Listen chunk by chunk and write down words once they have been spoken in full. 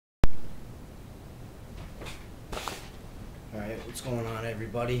Alright, what's going on,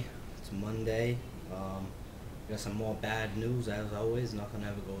 everybody? It's Monday. Got some more bad news as always. Nothing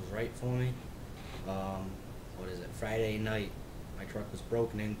ever goes right for me. What is it? Friday night, my truck was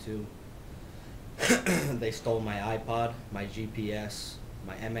broken into. They stole my iPod, my GPS,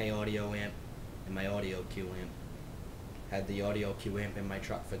 my MA audio amp, and my audio cue amp. Had the audio cue amp in my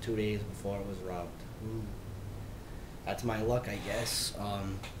truck for 2 days before it was robbed. Ooh. That's my luck, I guess.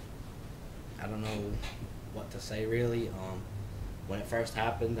 I don't know what to say, really. When it first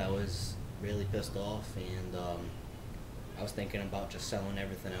happened, I was really pissed off, and I was thinking about just selling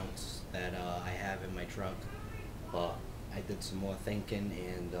everything else that I have in my truck. But I did some more thinking,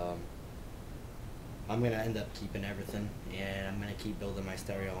 and I'm gonna end up keeping everything, and I'm gonna keep building my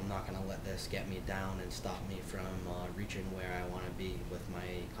stereo. I'm not gonna let this get me down and stop me from reaching where I want to be with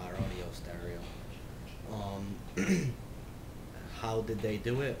my car audio stereo. How did they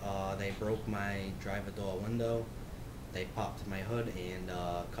do it? They broke my driver door window, they popped my hood, and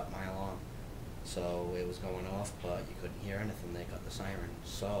cut my alarm. So it was going off, but you couldn't hear anything. They cut the siren.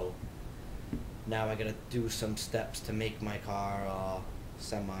 So now I gotta do some steps to make my car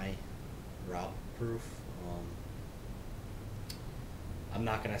semi-route proof. I'm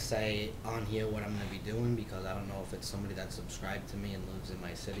not gonna say on here what I'm gonna be doing, because I don't know if it's somebody that's subscribed to me and lives in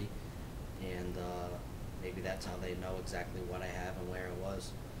my city, and maybe that's how they know exactly what I have and where it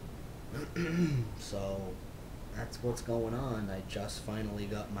was. So that's what's going on. I just finally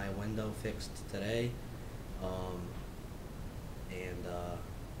got my window fixed today, and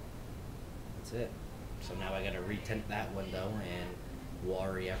that's it. So now I gotta retint that window and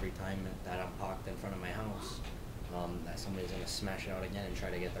worry every time that I'm parked in front of my house that somebody's gonna smash it out again and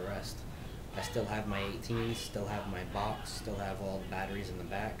try to get the rest. I still have my 18s, still have my box, still have all the batteries in the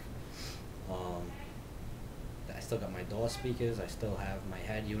back. I still got my door speakers, I still have my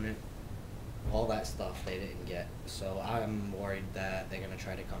head unit, all that stuff they didn't get. So I'm worried that they're going to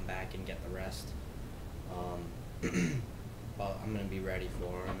try to come back and get the rest. But I'm going to be ready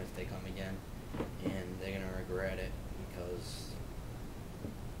for them if they come again, and they're going to regret it, because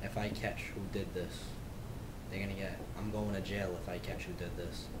if I catch who did this, I'm going to jail if I catch who did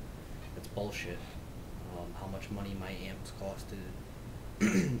this. It's bullshit. How much money my amps costed,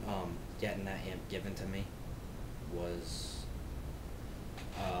 getting that amp given to me was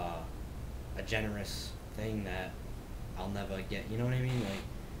a generous thing that I'll never get. You know what I mean?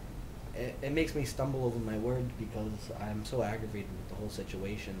 Like, it makes me stumble over my words, because I'm so aggravated with the whole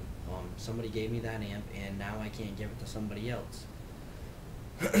situation. Somebody gave me that amp, and now I can't give it to somebody else.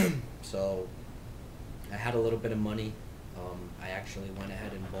 So I had a little bit of money. I actually went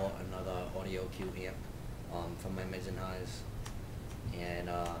ahead and bought another audio cue amp from my mids and highs, and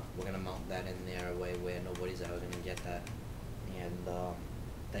we're gonna mount that in there a way where nobody's ever gonna get that. And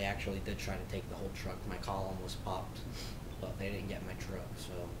they actually did try to take the whole truck. My column was popped, but they didn't get my truck,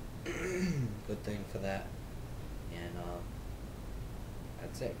 so good thing for that. And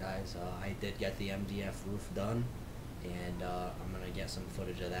that's it, guys. I did get the MDF roof done, and I'm gonna get some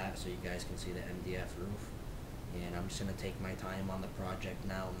footage of that so you guys can see the MDF roof. And I'm just gonna take my time on the project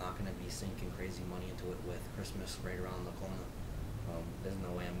now. I'm not gonna be sinking crazy money into it with Christmas right around the corner. There's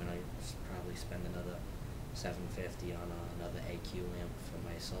no way I'm gonna probably spend another $750 on another AQ amp for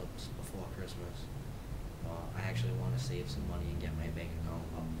my subs before Christmas. I actually want to save some money and get my bank account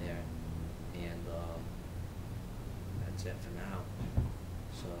up there, and that's it for now.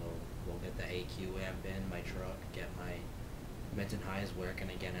 So we'll get the AQ amp in my truck, get my mids and highs working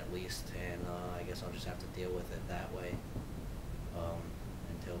again at least, and I guess I'll just have to deal with it that way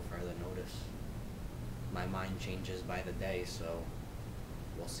until further notice. My mind changes by the day, so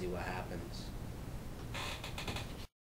we'll see what happens.